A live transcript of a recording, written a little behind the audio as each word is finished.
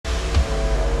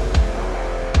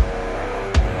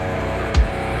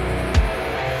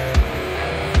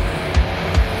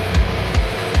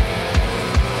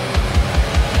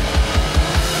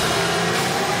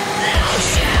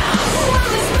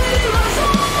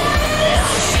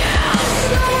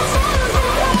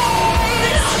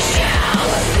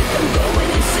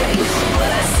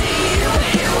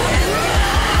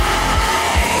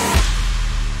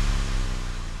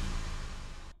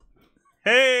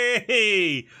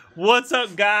What's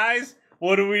up, guys?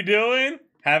 What are we doing?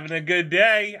 Having a good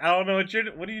day. I don't know what you're.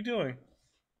 What are you doing?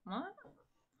 What?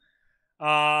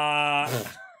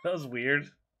 That was weird.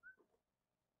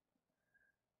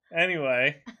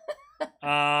 Anyway,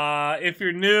 if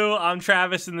you're new, I'm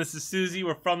Travis and this is Susie.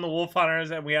 We're from the Wolf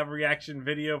Hunters and we have a reaction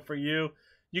video for you.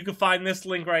 You can find this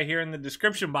link right here in the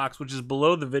description box, which is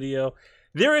below the video.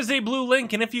 There is a blue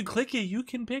link, and if you click it, you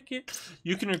can pick it.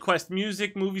 You can request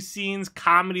music, movie scenes,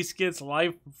 comedy skits,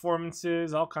 live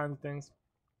performances, all kinds of things.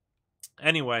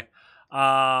 Anyway,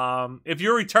 if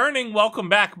you're returning, welcome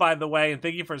back, by the way, and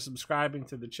thank you for subscribing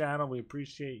to the channel. We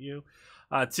appreciate you.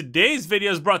 Today's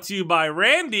video is brought to you by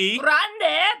Randy.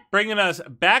 Bringing us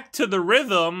back to the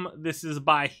rhythm. This is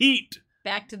by H.E.A.T.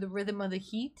 Back to the rhythm of the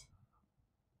heat.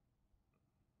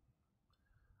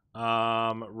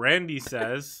 Randy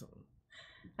says,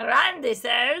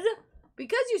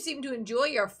 because you seem to enjoy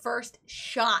your first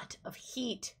shot of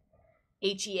heat,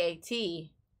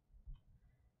 H.E.A.T,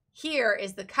 here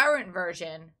is the current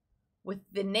version with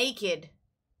the naked,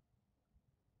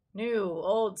 new,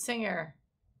 old singer,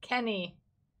 Kenny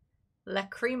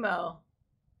Lacrimo,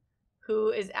 who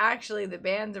is actually the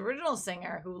band's original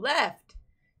singer who left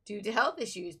due to health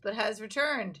issues but has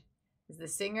returned as the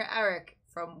singer Eric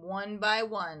from One by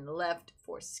One left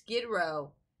for Skid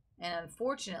Row and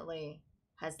unfortunately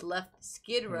has left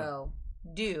Skid Row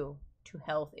due to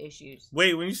health issues.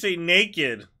 Wait, when you say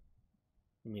naked,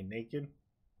 you mean naked?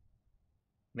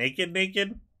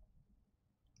 Naked?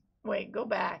 Wait, go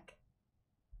back.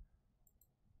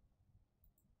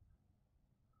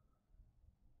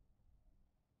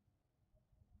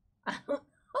 I don't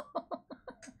know.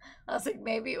 I was like,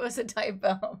 maybe it was a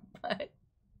typo, but...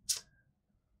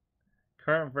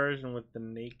 Current version with the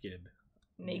naked.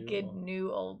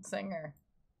 New old singer.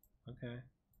 Okay.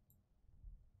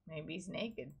 Maybe he's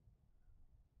naked.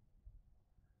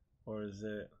 Or is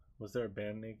it... Was there a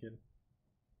band naked?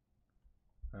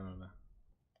 I don't know.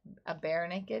 A bare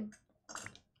naked?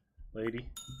 Lady?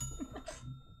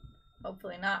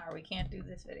 Hopefully not, or we can't do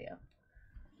this video.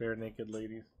 Bare naked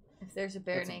ladies? If there's a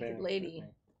bare naked lady,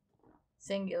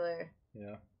 singular.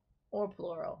 Yeah. Or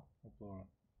plural. Or plural.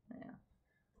 Yeah.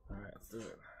 Alright, let's do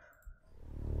it.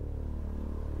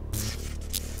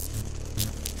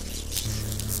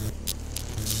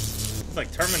 It's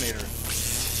like Terminator.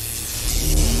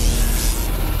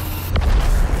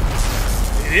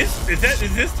 It is?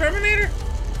 Is this Terminator?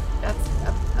 That's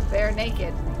a bare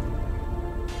naked.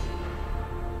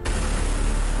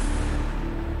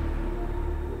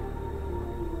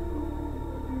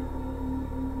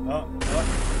 Oh.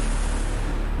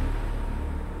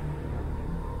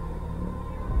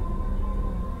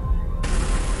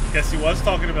 Guess he was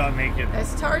talking about naked.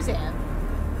 That's Tarzan.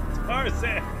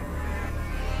 Tarzan.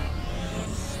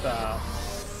 Stop.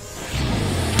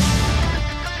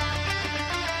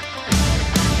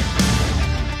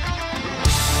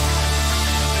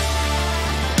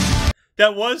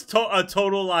 That was a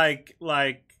total like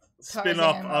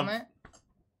spin-off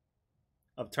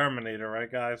of Terminator,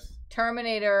 right, guys?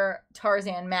 Terminator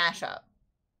Tarzan mashup.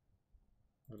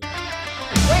 Wait,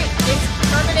 it's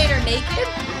Terminator naked?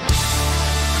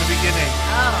 The beginning.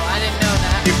 Oh, I didn't know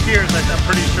that. He appears, I'm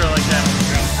pretty sure, like that.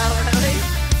 Oh, really?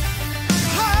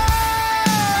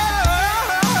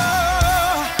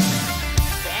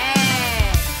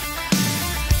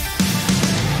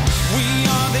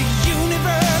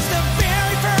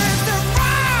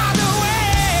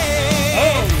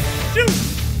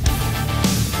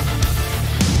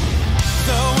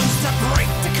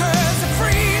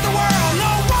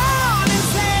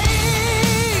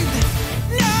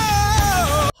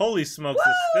 Holy smokes,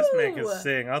 this man can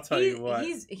sing. I'll tell you what.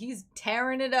 He's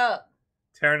tearing it up.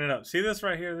 Tearing it up. See this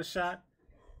right here, this shot?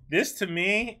 This to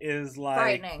me is like...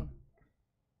 frightening.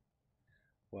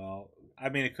 Well, I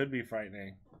mean, it could be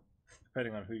frightening,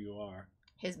 depending on who you are.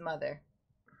 His mother.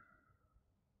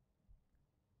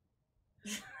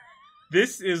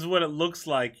 This is what it looks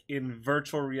like in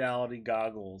virtual reality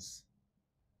goggles.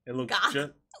 It looks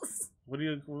just... What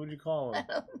would you call them?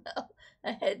 I don't know.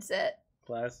 A headset.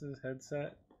 Glasses,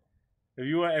 headset. If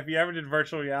you ever did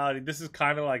virtual reality, this is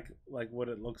kind of like what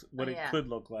it looks, it could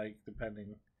look like,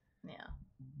 depending. Yeah.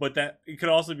 But that it could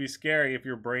also be scary if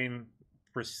your brain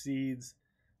proceeds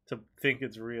to think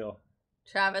it's real.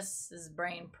 Travis's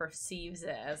brain perceives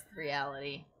it as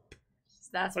reality. So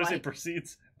that's why. What is it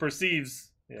perceives?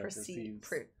 Perceives. Yeah,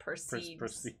 perceives.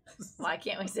 Why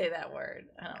can't we say that word?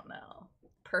 I don't know.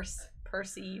 Perceives.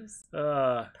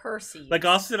 Perceives. Like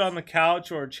I'll sit on the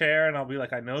couch or a chair and I'll be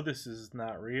like, I know this is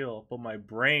not real, but my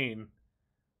brain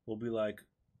will be like,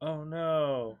 oh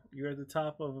no, you're at the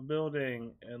top of a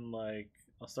building and like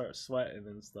I'll start sweating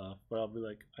and stuff, but I'll be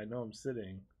like, I know I'm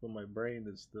sitting, but my brain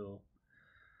is still.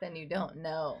 Then you don't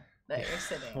know that you're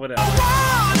sitting. Whatever. I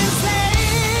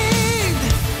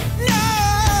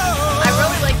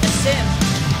really like The Sims.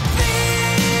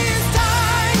 This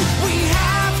time we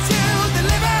have to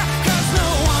deliver, 'cause no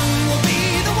one will be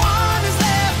the one who's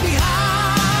left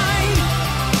behind.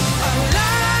 A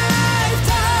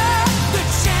lifetime, the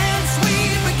chance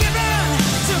we've been given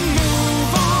to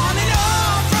move on and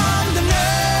on from the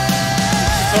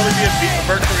nerve. Totally be a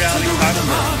virtual reality concept.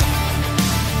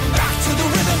 Back to the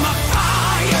rhythm of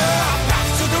fire. Back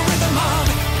to the rhythm of.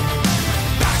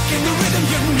 Back in the rhythm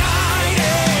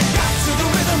united. Back to the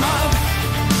rhythm of.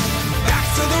 Back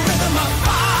to the rhythm of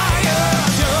fire.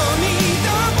 Show me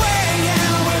the way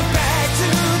and we're back to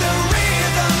the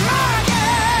rhythm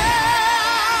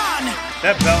again.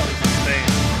 That belt is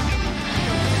insane.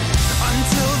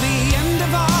 Until the end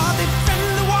of all, defend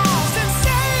the walls and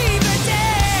save the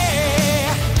day.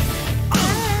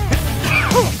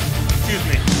 Excuse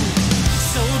me.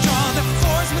 So draw the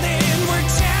force within, we're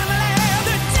channeling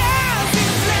the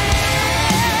dancing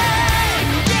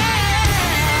flame. Yeah.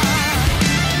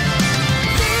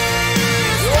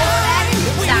 This time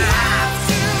we have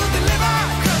to deliver,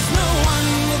 'cause no one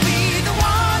will be the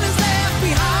one who's left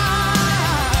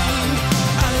behind.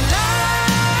 A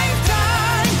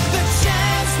lifetime, the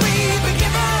chance we've been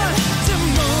given to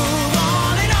move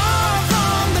on and on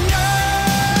from the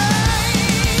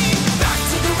night. Back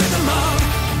to the rhythm of.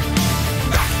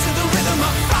 Back to the rhythm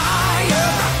of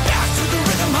fire. Back to the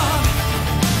rhythm of.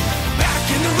 Back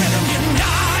in the rhythm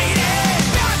united.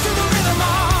 Back to the rhythm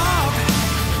of.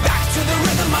 Back to the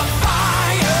rhythm of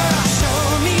fire. Show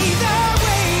me the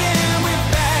way and we're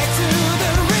back to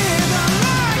the rhythm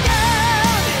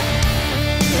again.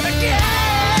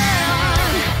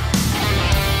 Again.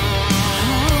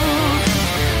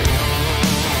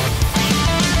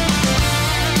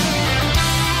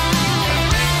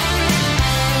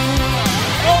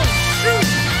 Oh shoot!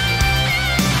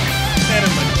 Man,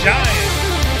 I'm a giant.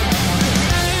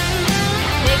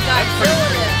 They got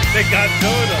Godzilla. They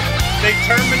Godzilla. They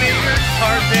Terminator,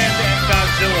 Tarzan, and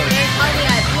Godzilla. And Honey, I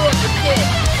Blew Up the Kid.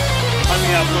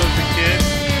 Honey, I Blew Up the Kid.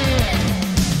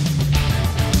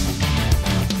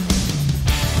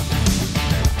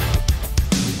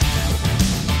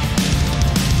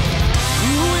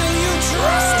 Who will you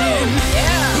trust in?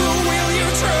 Yeah. Who will you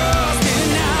trust in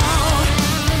now?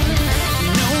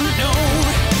 No, no.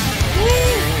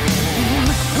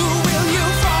 Who will you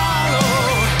follow?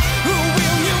 Who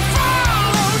will you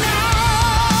follow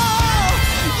now?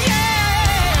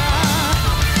 Yeah.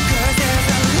 'Cause there's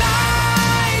a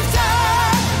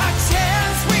lifetime, a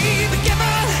chance we've been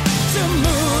given to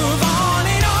move on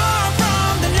and on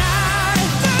from the night.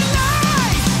 The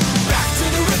night. Back to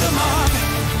the rhythm of.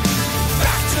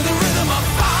 Back to the rhythm of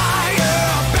fire.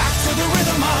 Back to the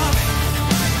rhythm of.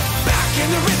 Back in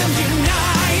the rhythm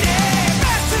united.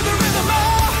 Back to the rhythm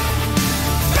of.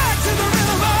 Back to the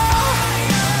rhythm of.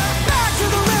 Back to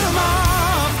the rhythm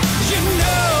of. You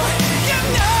know.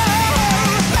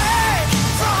 Back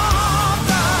from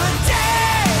the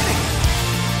dead.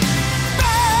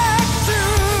 Back to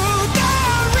the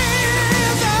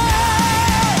rhythm.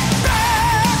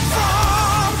 Back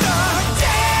from the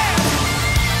dead.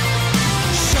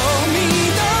 Show me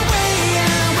the way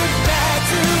and we're back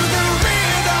to the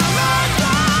rhythm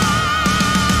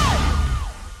again.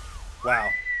 Wow.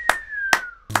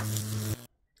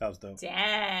 That was dope.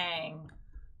 Dang.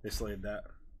 They slayed that.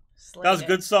 Slayed That was a it.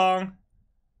 good song.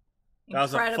 That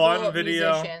was a Incredible fun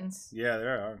video. musicians. Yeah, they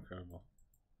are incredible.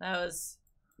 That was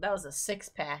a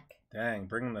 6-pack. Dang,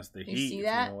 bringing us the You heat, see if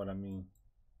that? you know what I mean.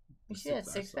 You see that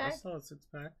I 6-pack? saw a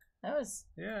 6-pack. That was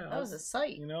Yeah. that was a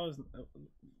sight. You know,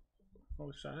 I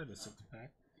wish I had a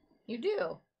 6-pack. You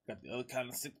do. Got the other kind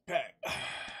of 6-pack.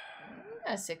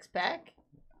 A 6-pack.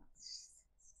 It's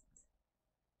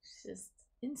just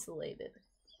insulated.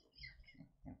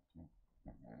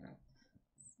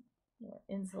 More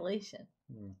insulation.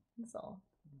 Hmm. That's all.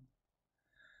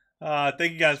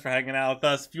 Thank you guys for hanging out with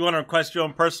us. If you want to request your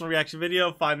own personal reaction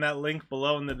video, find that link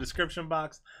below in the description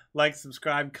box. Like,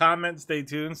 subscribe, comment, stay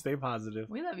tuned, stay positive.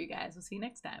 We love you guys. We'll see you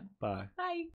next time. Bye. Bye.